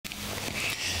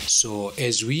So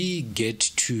as we get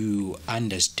to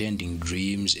understanding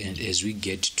dreams, and as we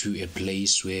get to a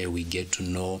place where we get to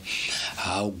know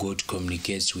how God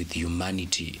communicates with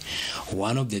humanity,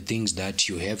 one of the things that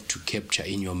you have to capture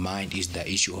in your mind is the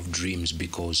issue of dreams,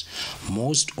 because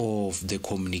most of the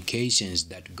communications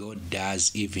that God does,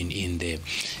 even in the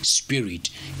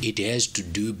spirit, it has to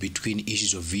do between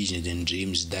issues of visions and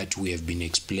dreams that we have been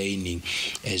explaining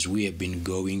as we have been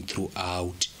going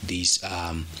throughout this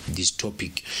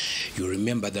topic. You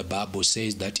remember the Bible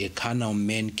says that a carnal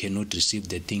man cannot receive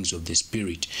the things of the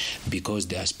spirit because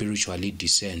they are spiritually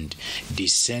discerned.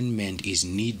 Discernment is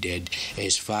needed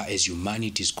as far as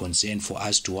humanity is concerned for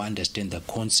us to understand the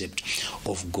concept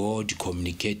of God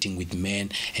communicating with men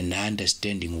and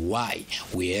understanding why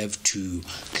we have to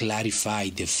clarify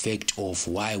the fact of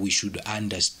why we should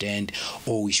understand,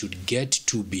 or we should get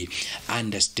to be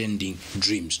understanding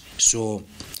dreams. So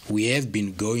we have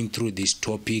been going through this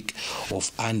topic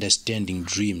of understanding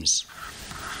dreams.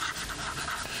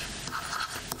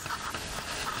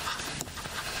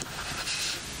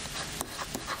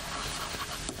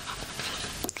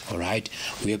 All right,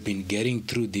 we have been getting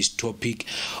through this topic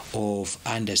of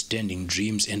understanding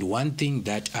dreams, and one thing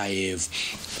that I have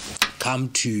come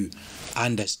to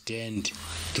understand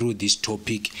through this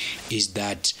topic is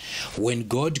that when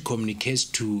God communicates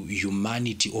to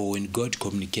humanity, or when God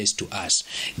communicates to us,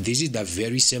 this is the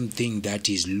very same thing that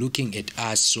is looking at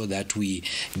us so that we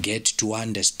get to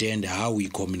understand how we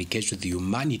communicate with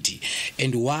humanity.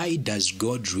 And why does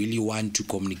God really want to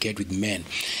communicate with men?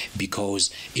 Because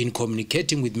in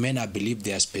communicating with men, I believe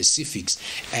there are specifics,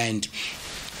 and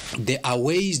there are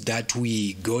ways that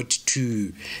we got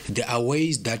to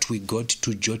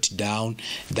jot down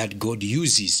that God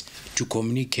uses to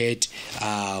communicate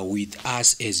with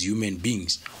us as human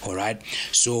beings. All right,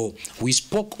 so we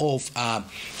spoke of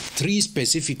 3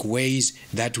 specific ways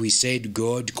that we said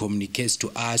God communicates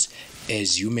to us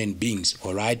as human beings.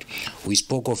 All right, we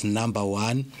spoke of number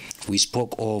 1, we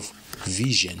spoke of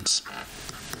visions.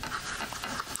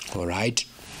 All right,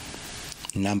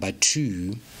 number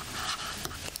 2,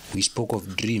 we spoke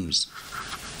of dreams.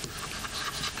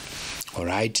 All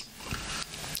right,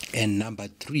 and number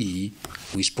 3,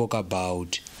 we spoke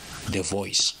about the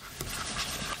voice.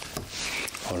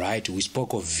 All right, we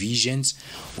spoke of visions,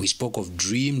 we spoke of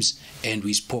dreams, and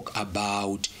we spoke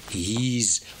about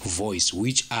his voice,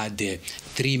 which are the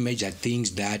 3 major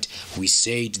things that we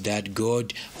said that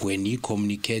God, when he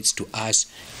communicates to us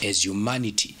as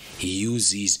humanity, he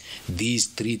uses these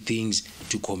 3 things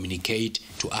to communicate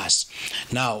to us.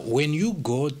 Now, when you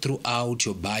go throughout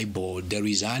your Bible, there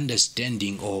is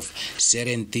understanding of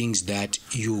certain things that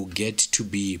you get to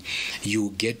be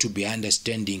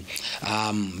understanding.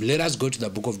 Let us go to the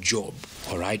book of Job.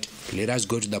 All right, let us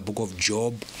go to the book of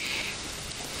Job.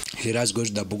 Let us go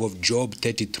to the book of Job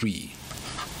 33.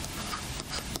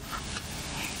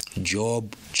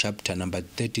 Job chapter number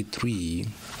 33.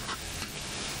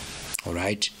 All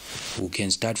right, we can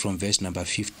start from verse number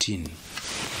 15.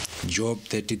 Job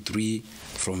 33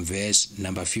 from verse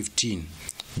number 15.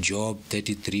 Job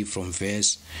 33 from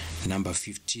verse number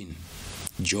 15.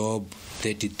 Job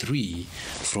 33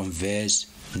 from verse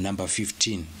number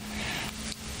 15.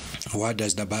 What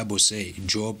does the Bible say?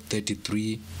 Job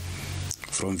 33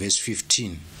 from verse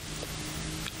 15.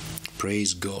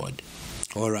 Praise God.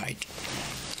 All right.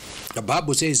 The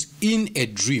Bible says, in a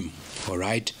dream. All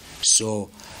right. So,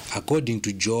 according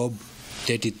to Job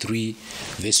 33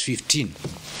 verse 15,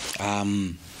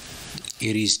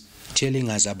 it is telling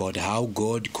us about how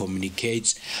God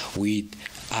communicates with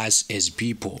us as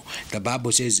people. The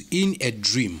Bible says, in a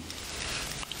dream.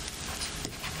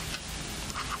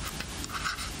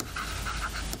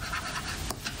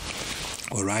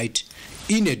 All right,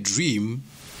 in a dream,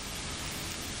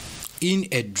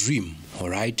 all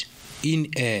right,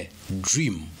 in a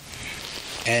dream.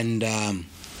 And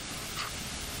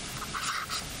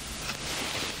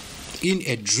in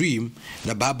a dream,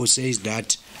 the Bible says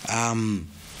that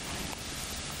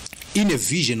in a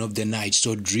vision of the night.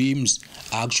 So dreams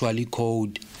are actually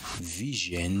called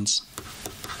visions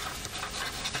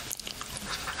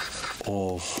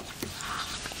of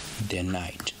the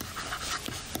night.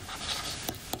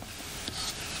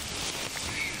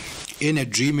 In a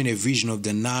dream, in a vision of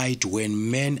the night,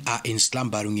 when men are in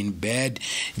slumbering in bed,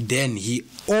 then he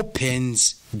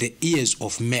opens the ears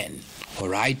of men. All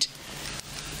right?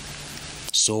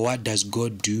 So what does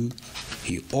God do?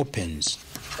 He opens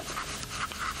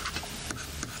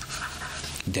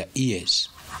the ears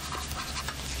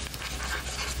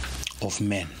of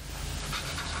men.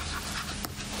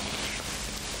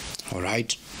 All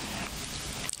right?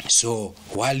 So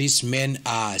while these men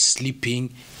are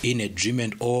sleeping in a dream,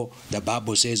 and or the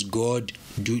Bible says God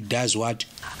does what?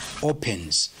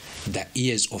 Opens the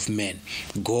ears of men.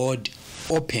 God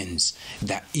opens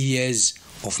the ears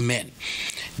of men.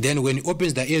 Then when he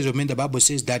opens the ears of men, the Bible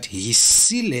says that he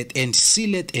sealeth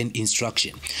an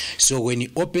instruction. So when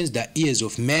he opens the ears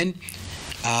of men,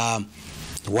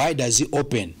 why does he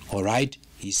open? All right,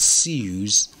 he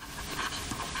seals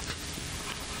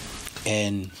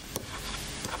an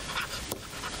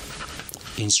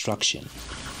instruction.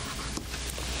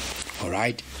 All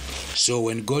right, so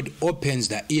when God opens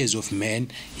the ears of men,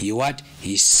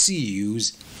 he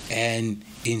seals an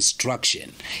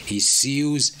instruction. He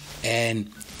seals an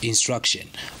instruction.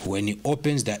 When he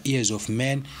opens the ears of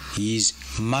men, his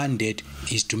mandate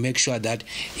is to make sure that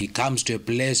he comes to a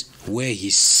place where he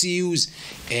seals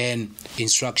an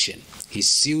instruction. He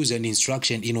seals an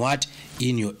instruction in what?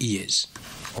 In your ears.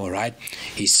 All right,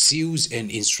 he seals an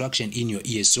instruction in your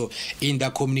ears. So in the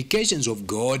communications of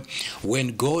God,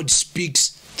 when God speaks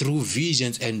through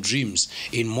visions and dreams,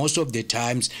 in most of the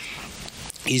times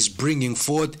he's bringing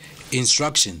forth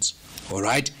instructions. All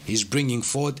right, he's bringing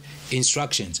forth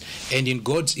instructions. And in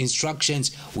God's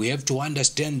instructions, we have to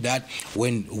understand that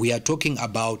when we are talking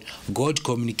about God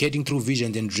communicating through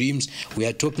visions and dreams, we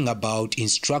are talking about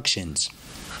instructions.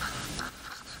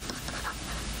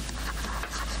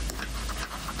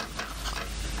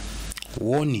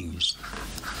 Warnings,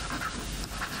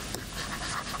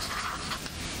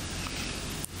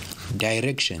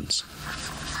 directions.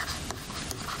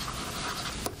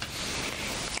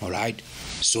 All right,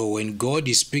 so when God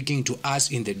is speaking to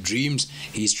us in the dreams,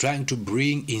 he's trying to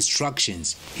bring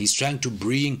instructions, he's trying to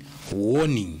bring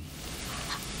warning.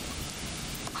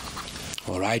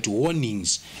 All right,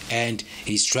 warnings, and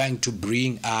he's trying to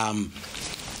bring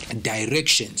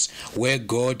directions where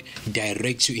God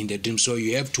directs you in the dream. So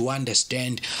you have to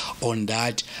understand on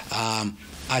that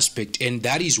aspect, and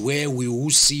that is where we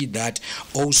will see that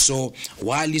also,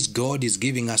 while God is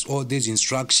giving us all these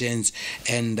instructions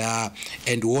and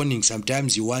warnings,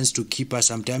 sometimes he wants to keep us,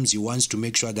 sometimes he wants to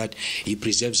make sure that he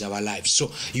preserves our lives.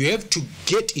 So you have to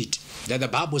get it that the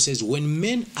Bible says when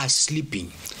men are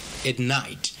sleeping at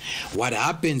night, what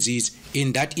happens is,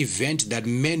 in that event that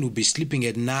men will be sleeping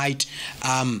at night,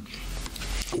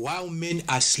 while men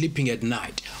are sleeping at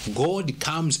night, God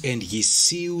comes and he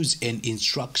seals an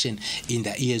instruction in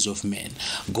the ears of men.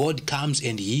 God comes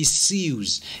and he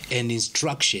seals an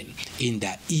instruction in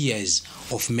the ears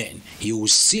of men. He will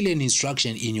seal an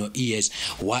instruction in your ears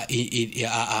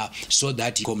so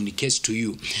that he communicates to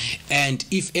you. And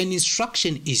if an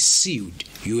instruction is sealed,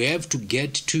 you have to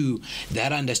get to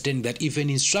that understanding that if an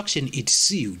instruction is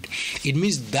sealed, it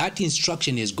means that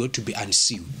instruction has got to be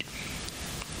unsealed.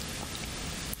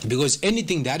 Because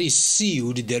anything that is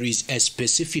sealed, there is a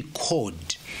specific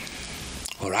code.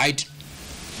 All right?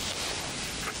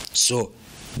 So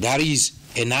that is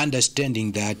an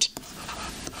understanding that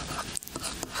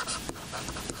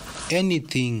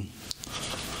anything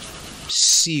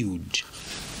sealed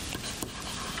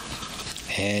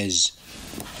has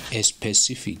a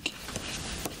specific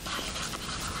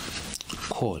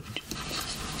code.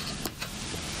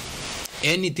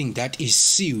 Anything that is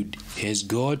sealed has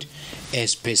got a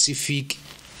specific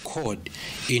code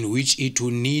in which it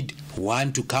will need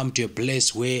one to come to a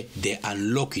place where they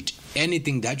unlock it.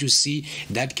 Anything that you see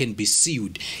that can be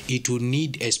sealed, it will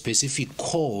need a specific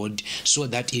code so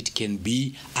that it can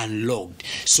be unlocked.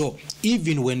 So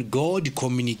even when God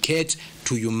communicates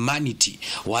to humanity,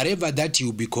 whatever that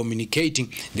you'll be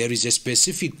communicating, there is a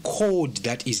specific code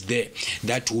that is there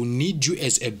that will need you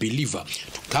as a believer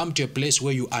to come to a place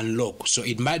where you unlock. So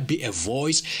it might be a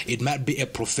voice, it might be a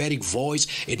prophetic voice,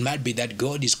 it might be that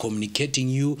God is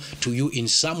communicating to you in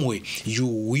some way. You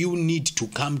will need to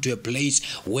come to a place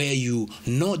where you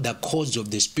know the codes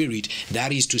of the Spirit,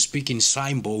 that is to speak in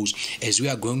symbols, as we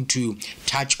are going to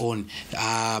touch on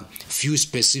few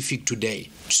specifics today.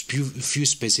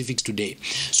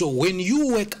 So when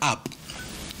you wake up,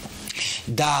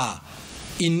 the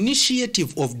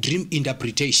initiative of dream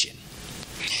interpretation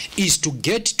is to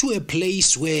get to a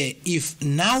place where, if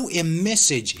now a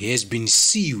message has been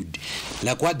sealed,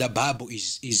 like what the Bible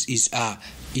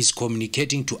is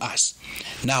communicating to us.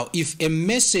 Now, if a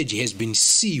message has been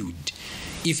sealed,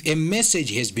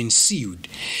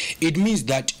 it means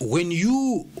that when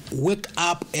you wake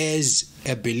up as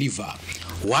a believer,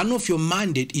 one of your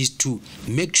mandate is to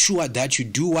make sure that you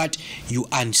do what? You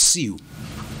unseal.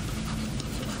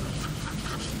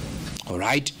 All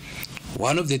right?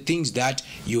 One of the things that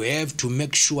you have to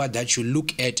make sure that you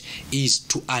look at is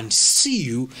to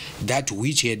unseal that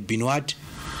which had been what?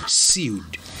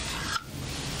 Sealed.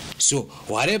 So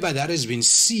whatever that has been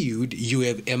sealed, you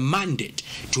have a mandate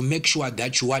to make sure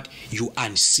that you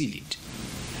unseal it.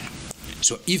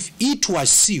 So if it was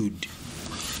sealed,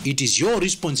 it is your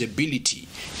responsibility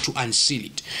to unseal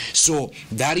it. So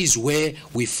that is where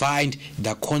we find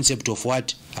the concept of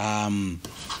what?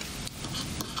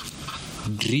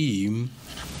 Dream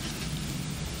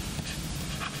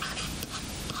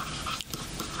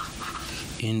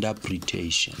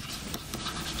interpretation.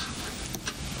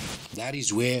 That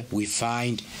is where we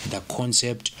find the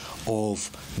concept of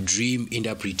dream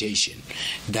interpretation.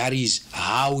 That is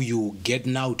how you get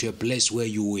now to a place where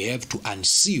you have to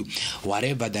unseal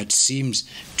whatever that seems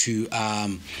to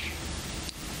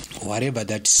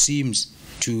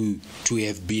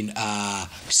have been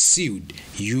sealed.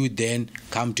 You then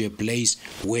come to a place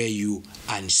where you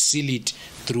unseal it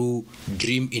through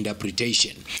dream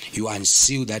interpretation. You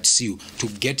unseal that seal to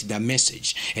get the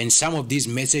message. And some of these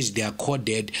messages, they are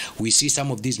coded. We see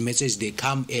some of these messages, they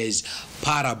come as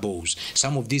parables.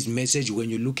 Some of these messages,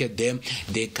 when you look at them,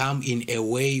 they come in a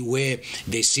way where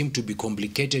they seem to be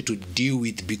complicated to deal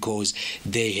with because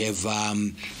they have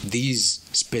these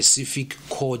specific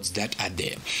codes that are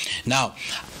there. Now,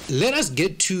 let us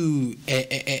get to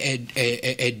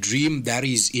a dream that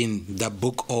is in the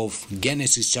book of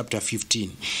Genesis chapter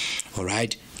 15. All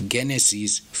right,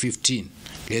 Genesis 15.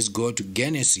 Let's go to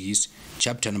Genesis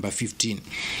chapter number 15.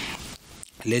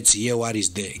 Let's hear what is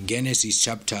there. Genesis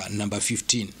chapter number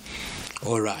 15.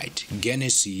 All right,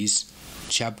 Genesis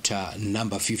chapter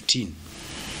number 15.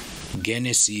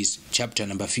 Genesis chapter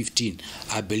number 15.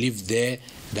 I believe there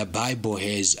the Bible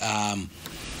has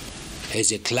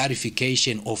a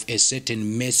clarification of a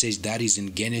certain message that is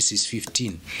in Genesis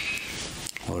 15.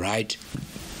 All right,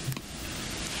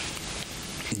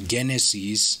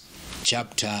 Genesis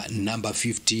chapter number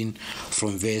 15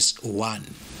 from verse 1.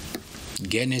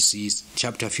 Genesis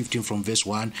chapter 15 from verse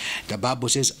 1. The Bible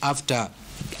says, after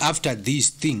these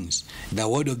things, the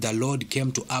word of the Lord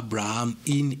came to Abraham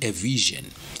in a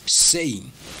vision,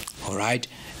 saying, all right,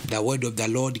 the word of the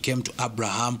Lord came to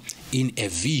Abraham in a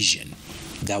vision.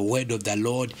 The word of the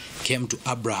Lord came to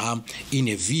Abraham in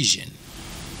a vision,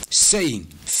 saying,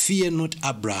 fear not,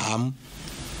 Abraham.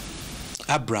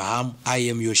 Abraham, I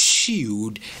am your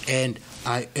shield, and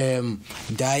I am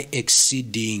thy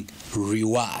exceeding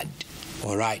reward.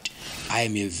 All right, I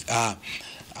am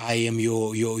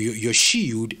your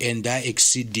shield and thy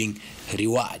exceeding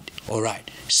reward. All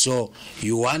right, so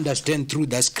you understand through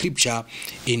the scripture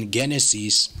in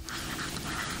Genesis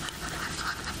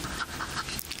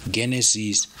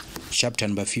chapter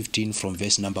number 15 from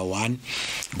verse number 1,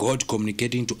 God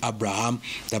communicating to Abraham.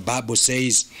 The Bible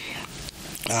says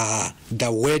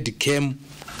the word came.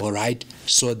 All right,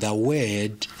 so the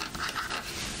word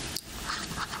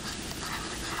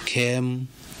came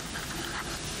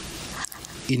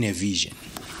in a vision.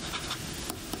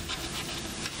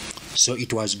 So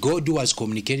it was God who was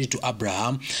communicating to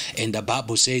Abraham, and the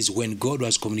Bible says when God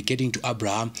was communicating to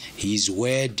Abraham, his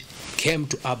word came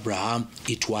to Abraham.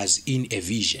 It was in a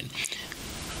vision.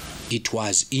 It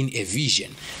was in a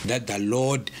vision that the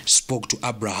Lord spoke to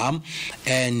Abraham.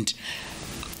 And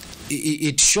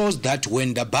it shows that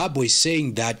when the Bible is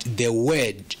saying that the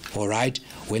word, all right,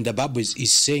 when the Bible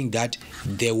is saying that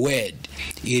the word,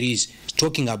 it is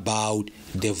talking about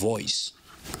the voice.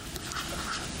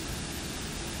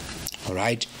 All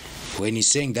right, when he's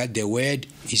saying that the word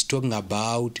is talking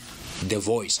about the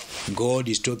voice, God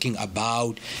is talking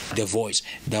about the voice.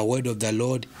 The word of the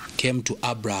Lord came to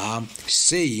Abraham,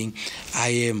 saying, I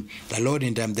am the Lord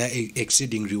and I am the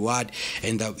exceeding reward.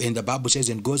 And the Bible says,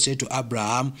 and God said to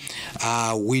Abraham,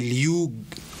 will you,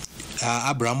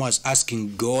 Abraham was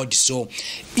asking God. So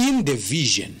in the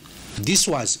vision, this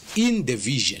was in the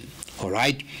vision, all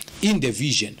right, in the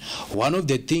vision, one of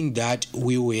the things that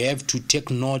we will have to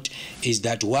take note is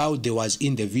that while there was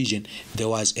in the vision, there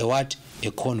was a what?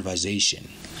 A conversation.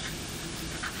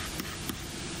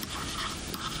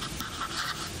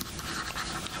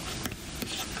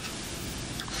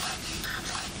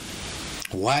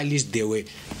 While they were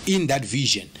in that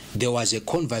vision, there was a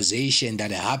conversation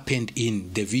that happened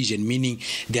in the vision, meaning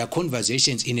there are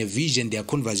conversations in a vision, there are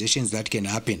conversations that can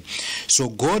happen. So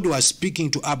God was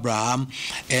speaking to Abraham,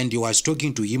 and he was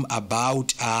talking to him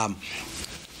about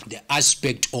the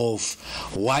aspect of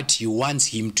what he wants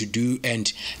him to do.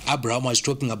 And Abraham was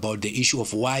talking about the issue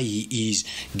of why he is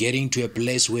getting to a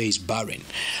place where he's barren.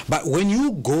 But when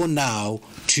you go now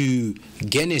to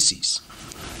Genesis,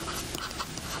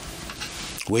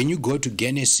 when you go to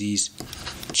Genesis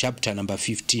chapter number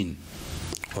 15,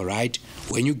 all right,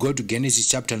 when you go to Genesis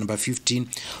chapter number 15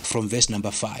 from verse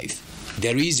number 5,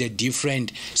 There is a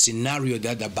different scenario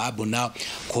that the Bible now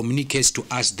communicates to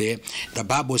us there. The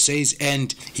Bible says,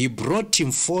 and he brought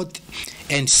him forth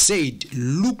and said,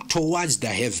 look towards the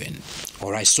heaven.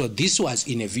 All right, so this was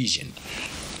in a vision.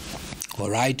 All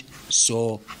right,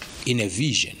 so in a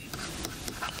vision.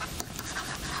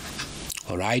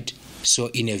 All right, so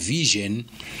in a vision,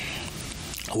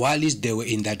 while they were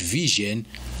in that vision,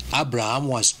 Abraham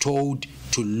was told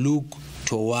to look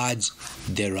towards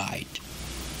the right.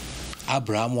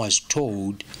 Abraham was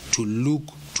told to look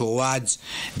towards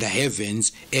the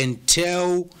heavens and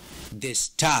tell the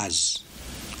stars,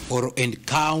 and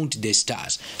count the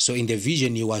stars. So in the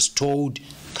vision he was told,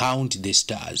 count the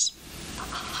stars.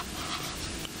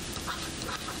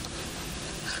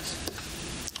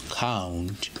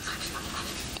 Count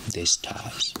the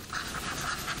stars.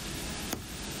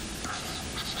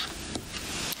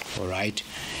 All right.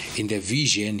 In the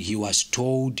vision, he was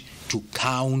told to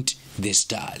count the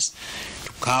stars.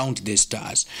 To count the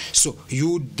stars. So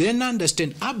you then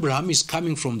understand Abraham is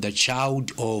coming from the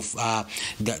child of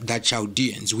the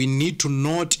Chaldeans. We need to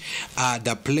note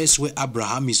the place where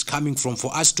Abraham is coming from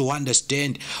for us to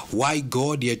understand why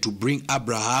God had to bring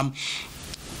Abraham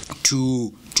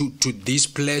to this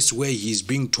place where he is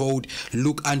being told,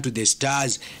 look unto the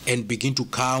stars and begin to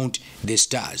count the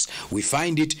stars. We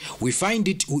find it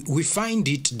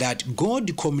that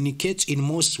God communicates in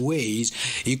most ways.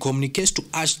 He communicates to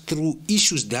us through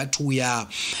issues that we are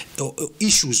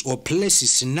issues or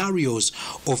places, scenarios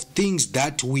of things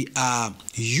that we are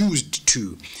used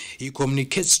to. He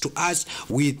communicates to us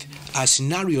with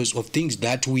scenarios of things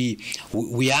that we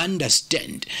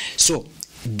understand. So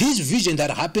this vision that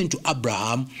happened to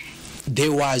Abraham,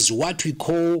 there was what we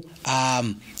call,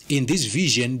 in this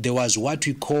vision, there was what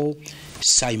we call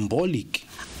symbolic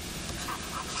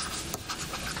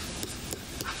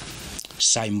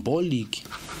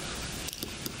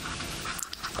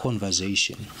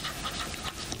conversation.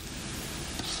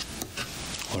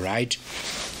 All right.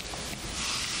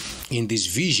 In this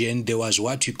vision, there was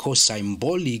what we call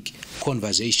symbolic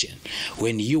conversation.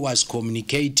 When he was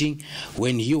communicating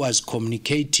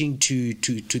to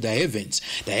the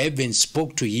heavens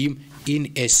spoke to him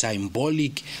in a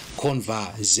symbolic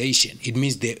conversation. It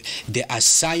means there are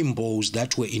symbols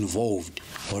that were involved,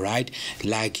 all right,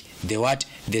 like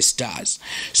the stars.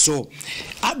 So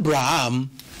Abraham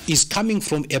is coming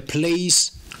from a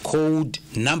place called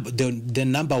the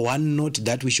number one note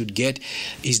that we should get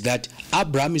is that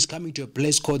Abraham is coming to a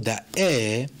place called the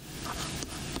Ur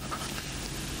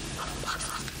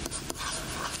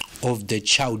of the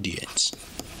Chaldeans.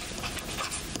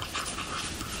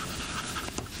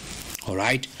 All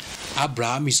right,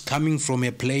 Abraham is coming from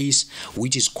a place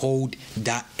which is called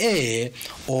the Ur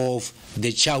of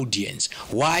the Chaldeans.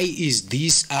 Why is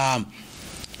this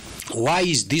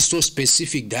so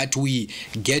specific that we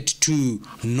get to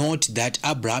note that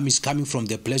Abraham is coming from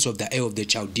the place of the Ur of the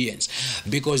Chaldeans?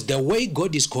 Because the way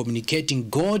God is communicating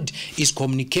to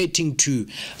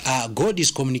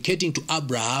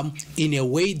Abraham in a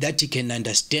way that he can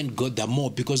understand God the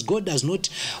more, because God does not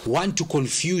want to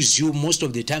confuse you most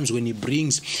of the times when he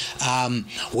brings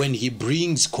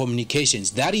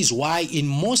communications. That is why in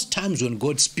most times when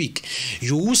God speaks,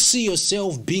 you will see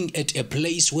yourself being at a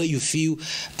place where you feel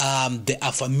there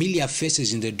are familiar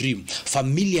faces in the dream,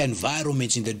 familiar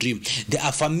environments in the dream. There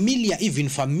are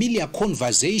familiar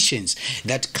conversations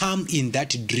that come in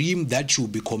that dream that you'll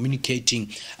be communicating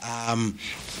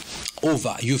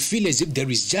over. You feel as if there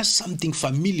is just something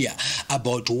familiar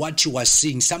about what you are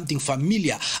seeing, something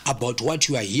familiar about what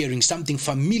you are hearing, something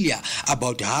familiar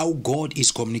about how God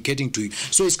is communicating to you.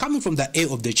 So it's coming from the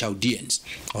Ur of the Chaldeans,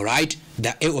 all right?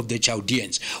 The Ur of the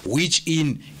Chaldeans, which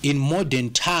in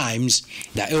modern times,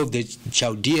 the Ur of the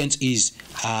Chaldeans is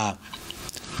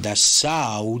the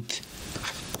southeast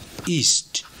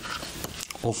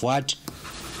of what?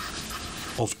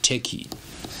 Of Turkey,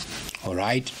 all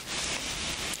right?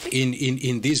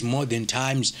 In these modern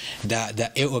times, the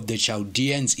Ur of the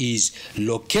Chaldeans is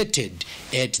located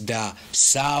at the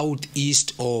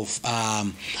southeast of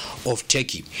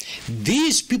Turkey.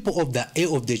 These people of the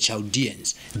Ur of the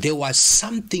Chaldeans, there was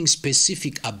something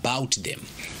specific about them.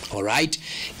 All right,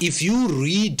 if you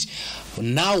read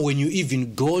now, when you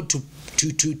even go to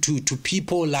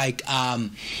people like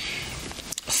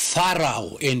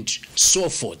Pharaoh and so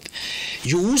forth,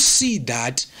 you will see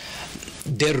that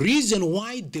the reason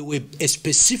why there were a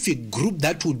specific group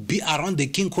that would be around the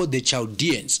king called the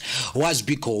Chaldeans was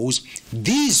because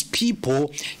these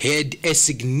people had a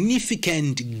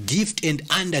significant gift and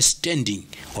understanding,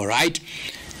 all right?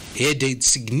 Had a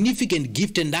significant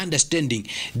gift and understanding.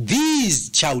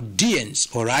 These Chaldeans,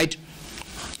 all right,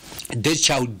 the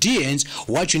Chaldeans,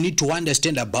 what you need to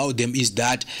understand about them is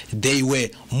that they were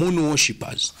moon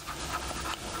worshippers.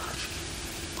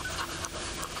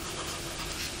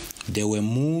 They were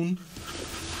moon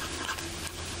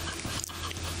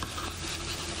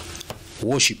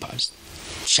worshippers.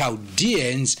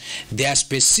 Chaldeans, their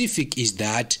specific is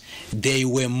that they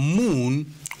were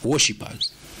moon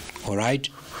worshippers. All right?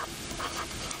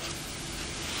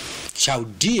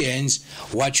 Chaldeans,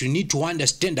 what you need to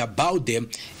understand about them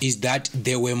is that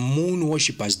they were moon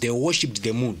worshippers. They worshipped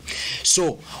the moon.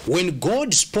 So when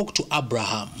God spoke to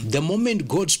Abraham, the moment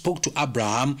God spoke to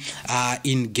Abraham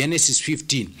in Genesis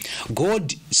 15,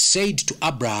 God said to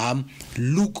Abraham,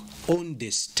 look on the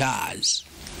stars.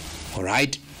 All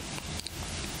right?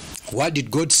 What did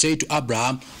God say to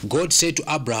Abraham? God said to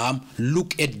Abraham,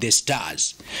 look at the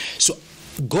stars. So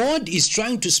God is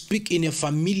trying to speak in a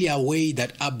familiar way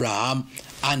that Abraham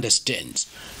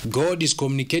understands. God is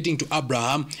communicating to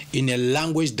Abraham in a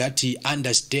language that he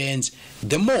understands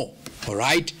the more. All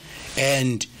right?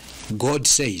 And God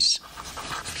says,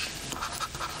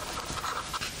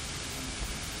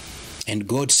 and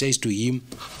God says to him,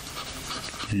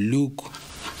 look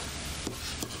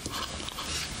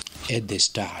at the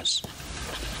stars.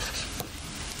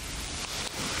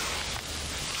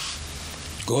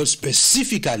 God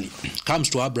specifically comes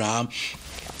to Abraham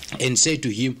and said to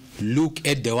him, look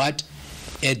at the what?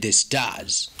 At the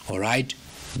stars. All right?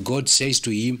 God says to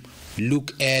him,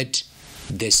 look at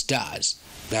the stars.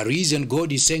 The reason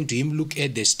God is saying to him, look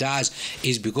at the stars,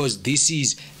 is because this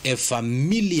is a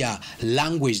familiar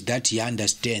language that he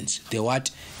understands. The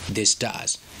what? The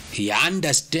stars. He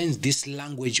understands this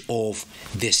language of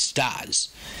the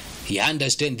stars. He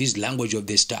understands this language of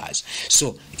the stars.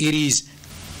 So it is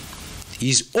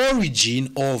his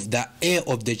origin of the air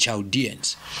of the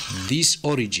Chaldeans, this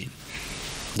origin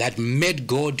that made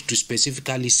God to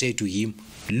specifically say to him,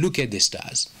 look at the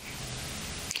stars.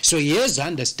 So he has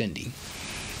understanding,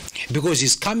 because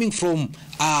he's coming from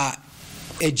a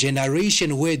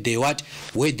generation where they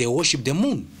worship the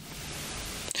moon.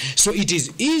 So it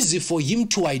is easy for him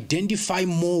to identify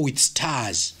more with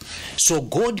stars. So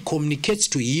God communicates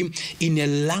to him in a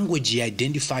language he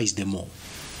identifies them more.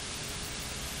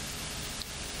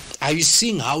 Are you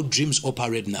seeing how dreams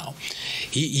operate now?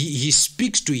 He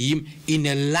speaks to him in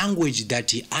a language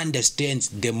that he understands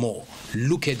the more.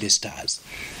 Look at the stars.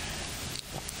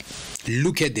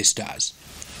 Look at the stars.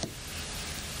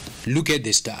 Look at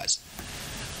the stars.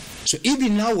 So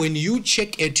even now, when you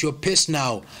check at your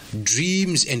personal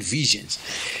dreams and visions,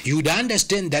 you would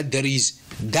understand that there is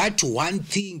that one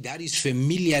thing that is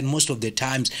familiar, and most of the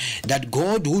times that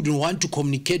God wouldn't want to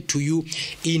communicate to you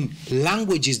in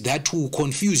languages that will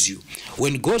confuse you.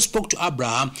 When God spoke to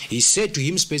Abraham, he said to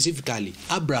him specifically,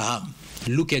 Abraham,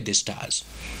 look at the stars.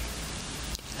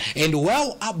 And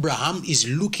while Abraham is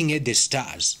looking at the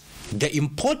stars, the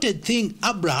important thing,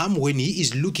 Abraham, when he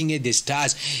is looking at the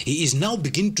stars, he is now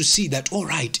beginning to see that, all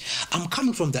right, I'm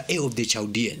coming from the air of the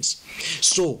Chaldeans.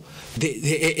 So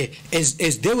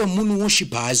as they were moon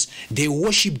worshippers, they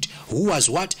worshipped who was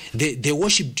what? They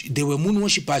were moon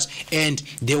worshippers, and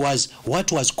there was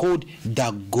what was called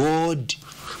the god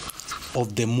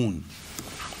of the moon.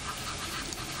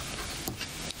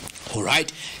 All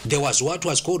right? There was what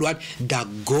was called what? The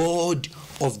god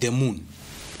of the moon.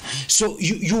 So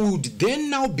you would then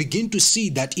now begin to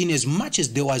see that in as much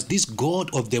as there was this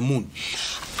god of the moon,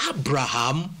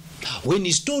 Abraham, when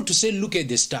he's told to say, look at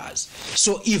the stars.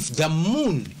 So if the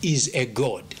moon is a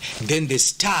god, then the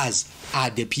stars are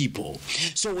the people.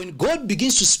 So when God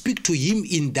begins to speak to him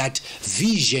in that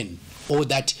vision, or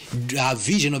that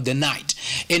vision of the night,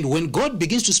 and when God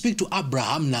begins to speak to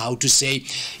Abraham now to say,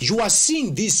 you are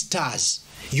seeing these stars,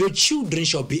 your children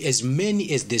shall be as many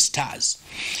as the stars.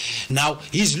 Now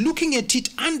he's looking at it,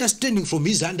 understanding from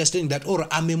his understanding that, or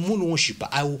I'm a moon worshipper.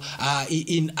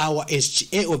 In our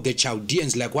SGA of the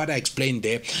Chaldeans, like what I explained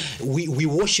there, we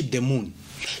worship the moon.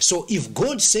 So if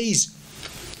God says,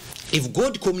 if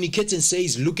God communicates and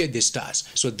says, look at the stars,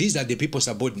 so these are the people's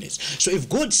subordinates. So if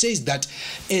God says that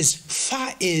as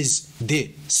far as the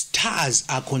stars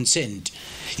are concerned,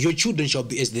 your children shall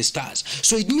be as the stars.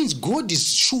 So it means God is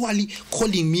surely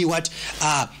calling me what?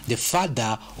 The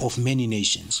father of many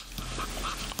nations.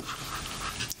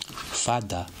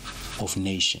 Father of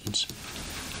nations.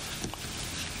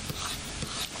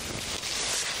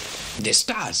 The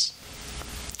stars.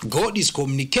 God is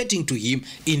communicating to him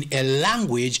in a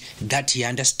language that he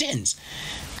understands.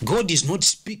 God is not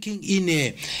speaking in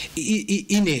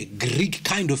a Greek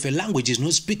kind of a language. He's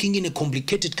not speaking in a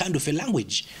complicated kind of a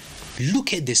language.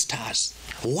 Look at the stars.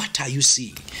 What are you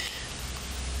seeing?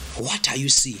 What are you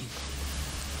seeing?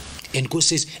 And God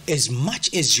says, as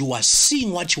much as you are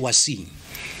seeing what you are seeing,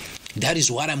 that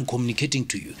is what I'm communicating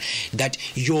to you. That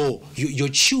your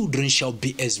children shall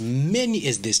be as many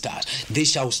as the stars. They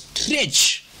shall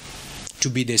stretch to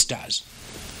be the stars.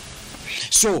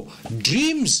 So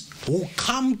dreams will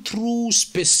come through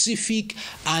specific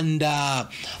and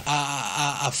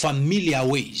familiar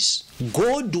ways.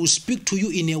 God will speak to you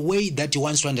in a way that He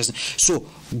wants to understand. So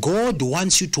God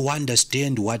wants you to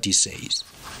understand what He says.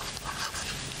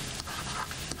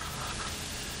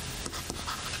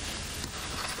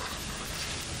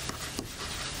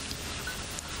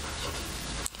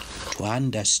 To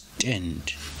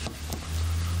understand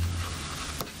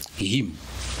Him.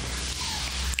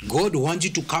 God wants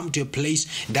you to come to a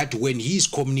place that when He is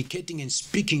communicating and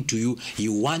speaking to you, He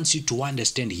wants you to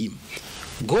understand Him.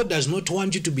 God does not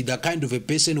want you to be the kind of a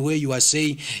person where you are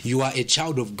saying you are a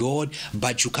child of God,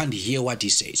 but you can't hear what He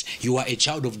says. You are a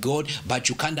child of God, but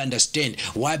you can't understand.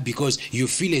 Why? Because you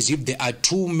feel as if there are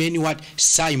too many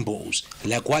symbols,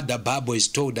 like what the Bible has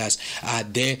told us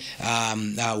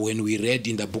when we read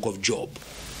in the book of Job.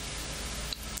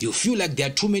 You feel like there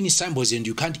are too many symbols and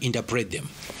you can't interpret them.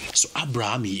 So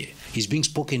Abraham here is being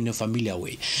spoken in a familiar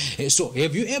way. So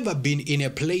have you ever been in a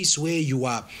place where you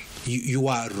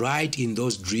are right in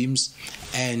those dreams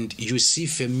and you see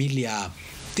familiar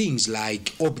things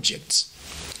like objects,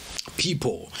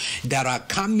 people that are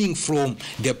coming from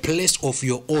the place of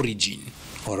your origin?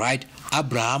 All right.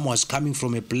 Abraham was coming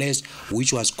from a place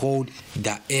which was called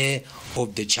the Ur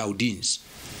of the Chaldeans.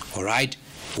 All right.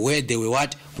 Where they were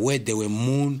what? Where they were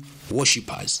moon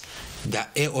worshippers. The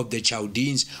Ur of the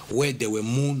Chaldeans, where they were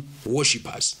moon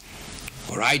worshippers.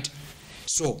 All right.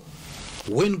 So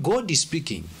when God is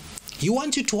speaking, He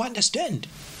wants you to understand.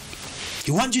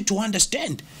 He wants you to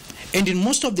understand. And in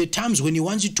most of the times when He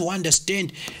wants you to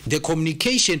understand, the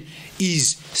communication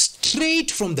is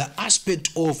straight from the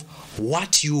aspect of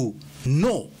what you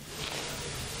know.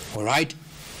 All right.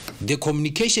 The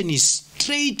communication is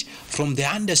straight from the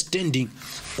understanding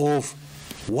of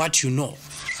what you know.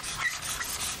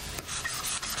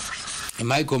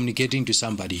 Am I communicating to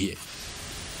somebody here?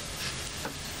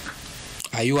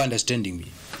 Are you understanding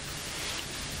me?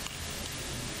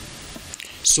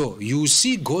 So you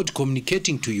see God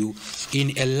communicating to you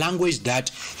in a language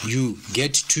that you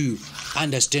get to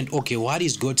understand. Okay, what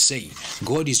is God saying?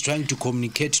 God is trying to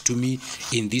communicate to me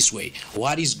in this way.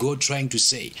 What is God trying to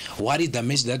say? What is the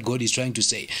message that God is trying to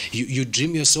say? You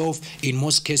dream yourself. In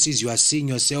most cases, you are seeing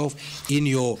yourself in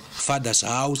your father's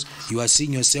house. You are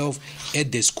seeing yourself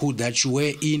at the school that you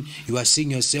were in. You are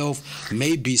seeing yourself,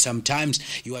 maybe sometimes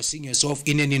you are seeing yourself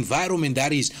in an environment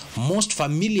that is most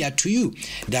familiar to you.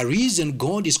 The reason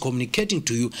God is communicating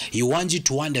to you, He wants you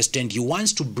to understand. He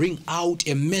wants to bring out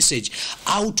a message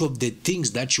out of the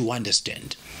things that you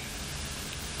understand.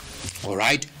 All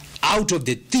right? Out of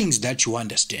the things that you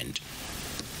understand.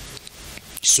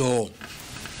 So,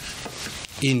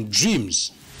 in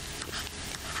dreams,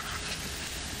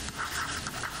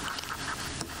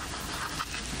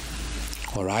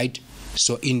 all right?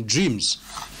 So, in dreams,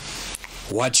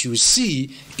 what you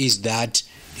see is that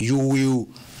you will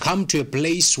come to a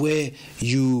place where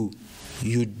you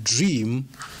dream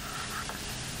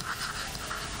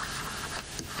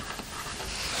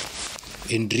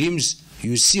in dreams.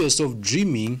 You see yourself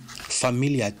dreaming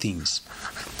familiar things.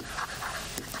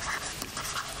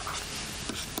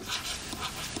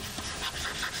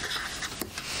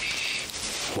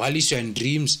 While you're in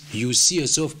dreams, you see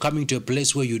yourself coming to a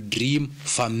place where you dream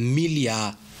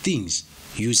familiar things.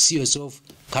 You see yourself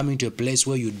coming to a place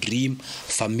where you dream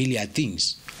familiar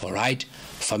things. All right?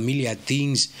 Familiar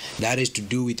things that has to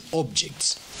do with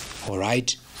objects. All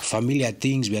right? Familiar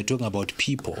things, we are talking about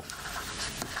people.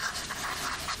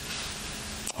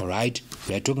 All right?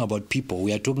 We are talking about people.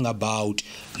 We are talking about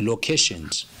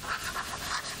locations.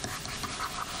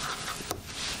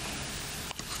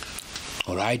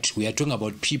 All right? We are talking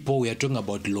about people. We are talking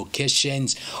about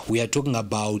locations. We are talking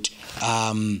about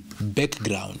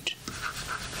background.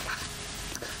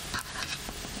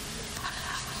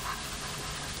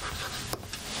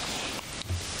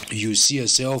 You see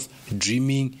yourself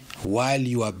dreaming while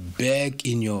you are back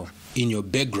in your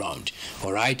background.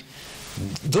 All right?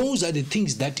 Those are the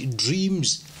things that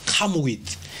dreams come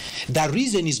with. The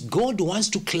reason is God wants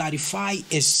to clarify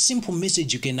a simple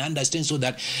message you can understand, so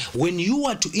that when you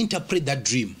are to interpret that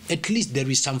dream, at least there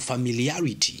is some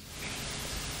familiarity.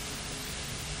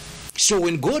 So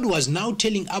when God was now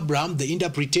telling Abraham the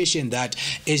interpretation that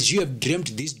as you have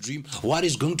dreamt this dream, what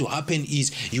is going to happen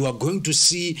is you are going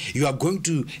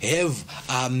to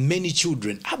have many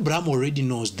children. Abraham already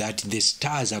knows that the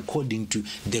stars, according to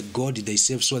the God they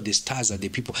serve, so the stars are the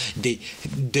people. They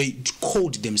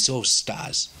called themselves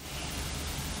stars.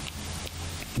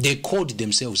 They called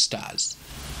themselves stars.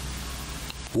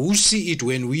 We'll see it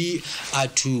when we are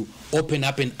to open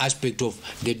up an aspect of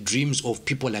the dreams of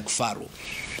people like Pharaoh.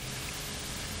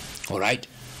 All right.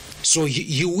 So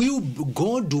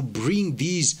God will bring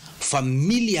these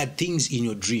familiar things in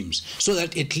your dreams so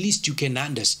that at least you can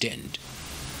understand.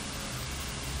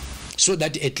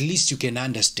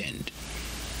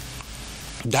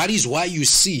 That is why you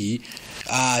see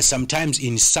sometimes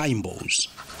in symbols.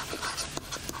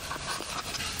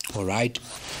 All right.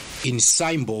 In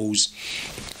symbols,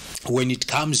 when it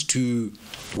comes to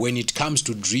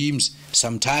dreams,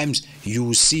 sometimes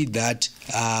you see that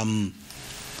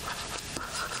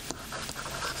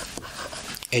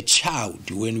a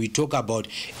child, when we talk about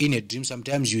in a dream,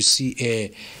 sometimes you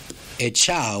see a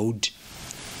child,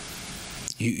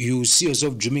 you see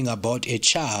yourself dreaming about a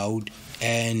child,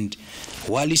 and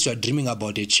while you are dreaming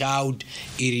about a child,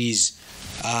 it is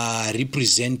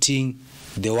representing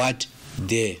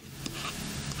the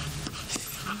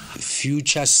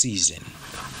future season.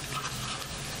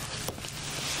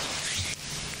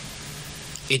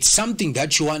 It's something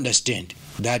that you understand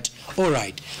that, all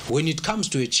right, when it comes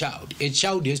to a child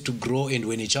has to grow, and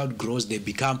when a child grows, they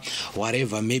become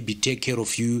whatever, maybe take care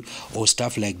of you or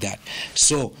stuff like that.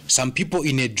 So some people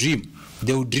in a dream,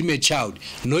 they will dream a child,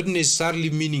 not necessarily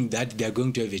meaning that they are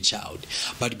going to have a child,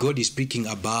 but God is speaking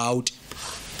about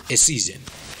a season.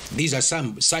 These are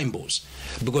some symbols,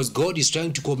 because God is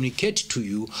trying to communicate to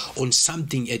you on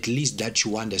something at least that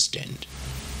you understand.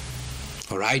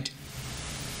 All right.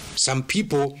 Some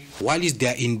people, while they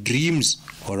are in dreams,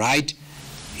 all right,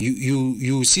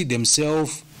 you see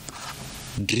themselves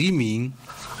dreaming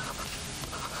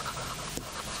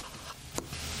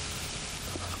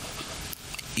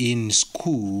in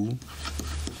school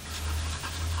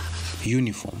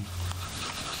uniform.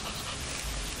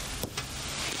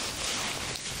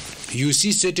 You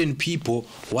see certain people,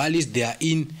 while they are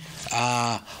in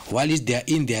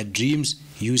their dreams,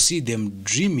 you see them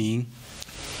dreaming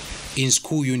in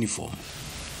school uniform.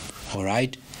 All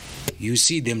right, you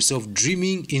see themselves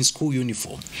dreaming in school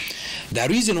uniform. The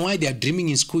reason why they are dreaming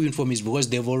in school uniform is because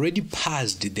they've already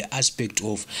passed the aspect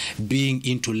of being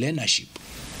into learnership.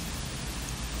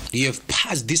 You have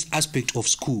passed this aspect of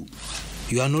school.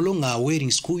 You are no longer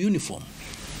wearing school uniform.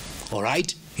 All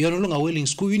right, you are no longer wearing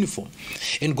school uniform,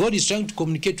 and God is trying to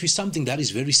communicate with something that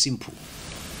is very simple.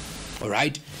 All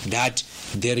right, that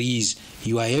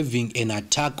you are having an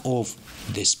attack of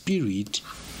the spirit.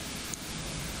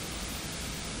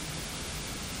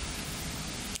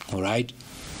 All right,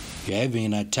 you're having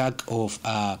an attack of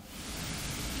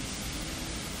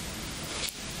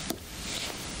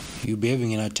you'll be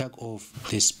having an attack of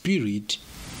the spirit.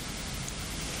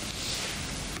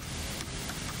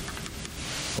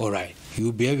 All right,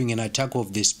 you'll be having an attack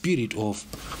of the spirit of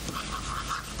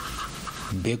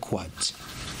backwards.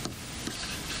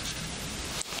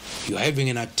 You're having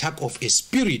an attack of a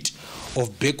spirit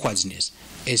of backwardness,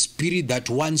 a spirit that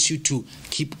wants you to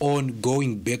keep on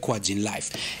going backwards in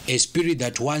life, a spirit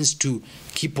that wants to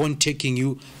keep on taking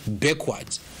you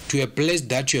backwards to a place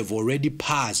that you have already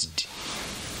passed.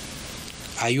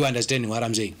 Are you understanding what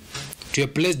I'm saying? To a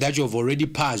place that you have already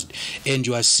passed, and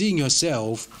you are seeing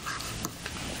yourself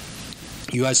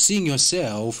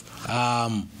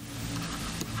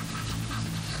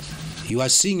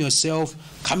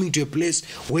coming to a place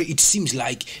where it seems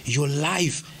like your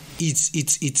life,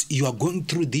 you are going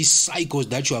through these cycles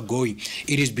that you are going.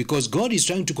 It is because God is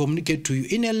trying to communicate to you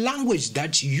in a language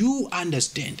that you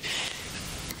understand.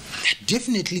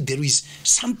 Definitely there is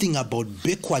something about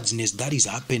backwardness that is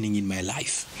happening in my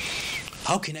life.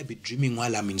 How can I be dreaming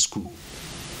while I'm in school?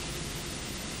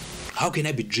 How can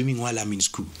I be dreaming while I'm in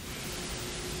school?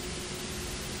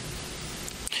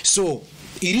 So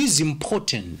it is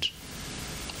important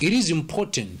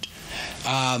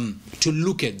to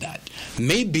look at that.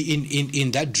 Maybe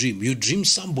in that dream, you dream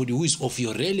somebody who is of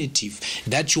your relative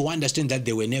that you understand that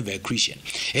they were never a Christian.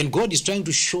 And God is trying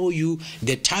to show you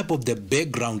the type of the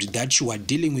background that you are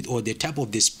dealing with, or the type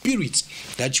of the spirits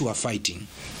that you are fighting.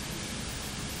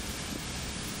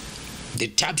 The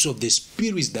types of the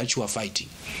spirits that you are fighting.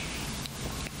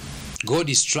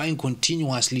 God is trying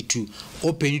continuously to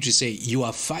open you to say you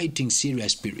are fighting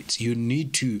serious spirits. You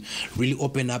need to really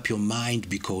open up your mind,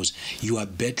 because you are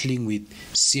battling with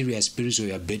serious spirits, or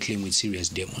you are battling with serious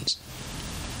demons.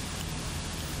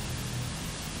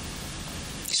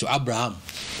 So Abraham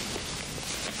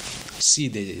see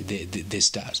the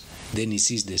stars. Then he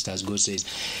sees the stars. God says,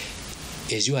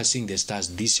 as you are seeing the stars,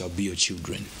 these shall be your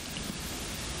children.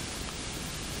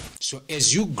 So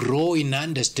as you grow in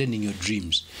understanding your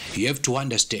dreams, you have to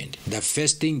understand the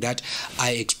first thing that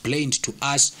I explained to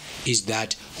us is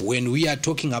that when we are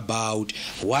talking about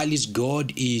while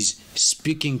God is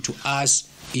speaking to us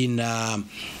in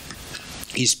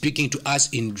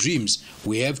dreams,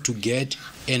 we have to get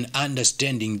an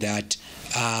understanding that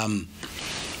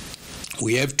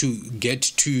we have to get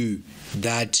to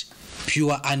that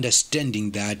pure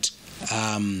understanding that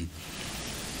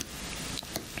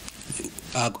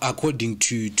according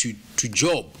to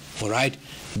Job, all right,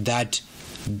 that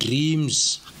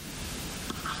dreams,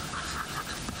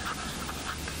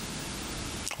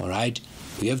 all right,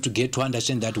 we have to get to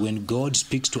understand that when God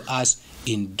speaks to us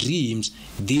in dreams,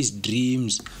 these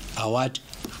dreams are what?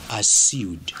 Are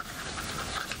sealed.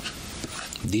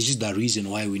 This is the reason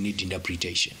why we need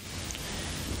interpretation.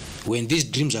 When these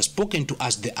dreams are spoken to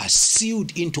us, they are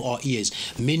sealed into our ears,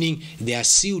 meaning they are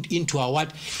sealed into our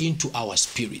what? Into our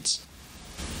spirits.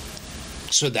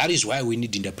 So that is why we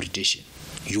need interpretation.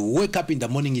 You wake up in the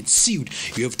morning, it's sealed.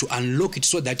 You have to unlock it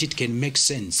so that it can make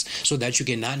sense, so that you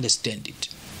can understand it.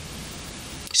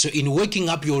 So in waking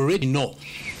up, you already know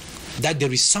that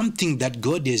there is something that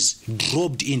God has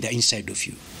dropped in the inside of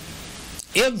you.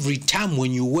 Every time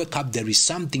when you wake up, there is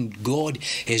something God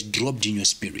has dropped in your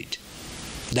spirit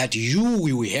that you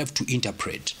will have to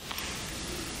interpret.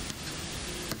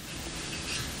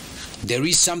 There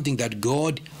is something that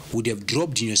God would have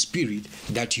dropped in your spirit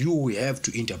that you will have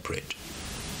to interpret,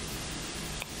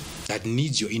 that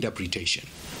needs your interpretation.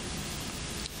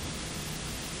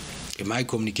 Am I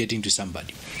communicating to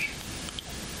somebody?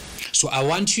 So I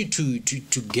want you to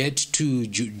get to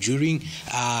during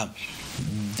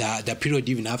the period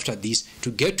even after this, to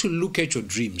get to look at your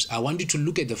dreams. I want you to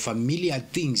look at the familiar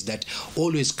things that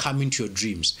always come into your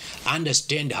dreams.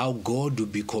 Understand how God will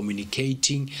be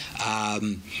communicating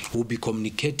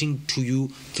to you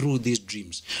through these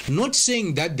dreams. Not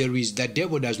saying that the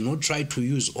devil does not try to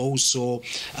use also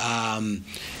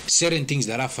certain things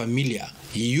that are familiar.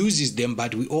 He uses them,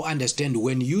 but we all understand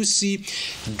when you see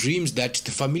dreams that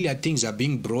the familiar things are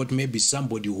being brought, maybe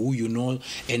somebody who you know,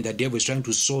 and the devil is trying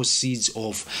to sow seeds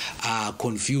of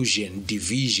confusion,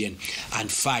 division,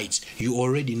 and fights, you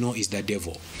already know it's the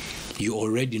devil. You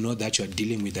already know that you are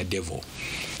dealing with the devil.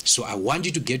 So I want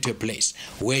you to get to a place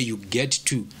where you get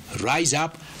to rise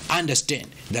up, understand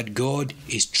that God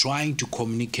is trying to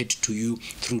communicate to you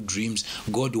through dreams.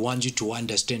 God wants you to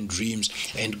understand dreams,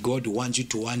 and God wants you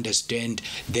to understand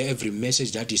every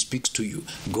message that He speaks to you.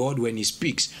 God, when He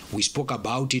speaks, we spoke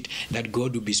about it, that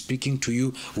God will be speaking to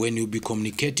you when He'll be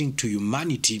communicating to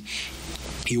humanity.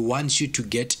 He wants you to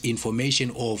get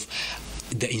information of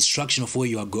the instruction of where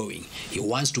you are going. He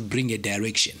wants to bring a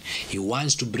direction. He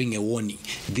wants to bring a warning.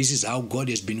 This is how God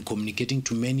has been communicating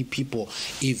to many people,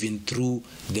 even through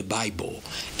the Bible.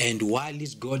 And while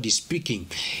God is speaking,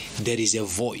 there is a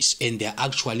voice, and there are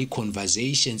actually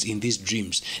conversations in these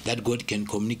dreams that God can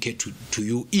communicate to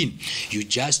you in. You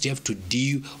just have to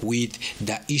deal with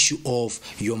the issue of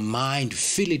your mind,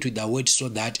 fill it with the word, so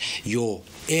that your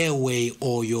airway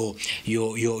or your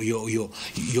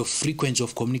frequency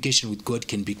of communication with God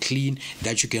can be clean,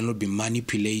 that you cannot be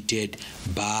manipulated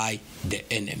by the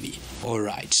enemy. All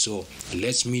right, so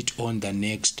let's meet on the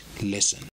next lesson.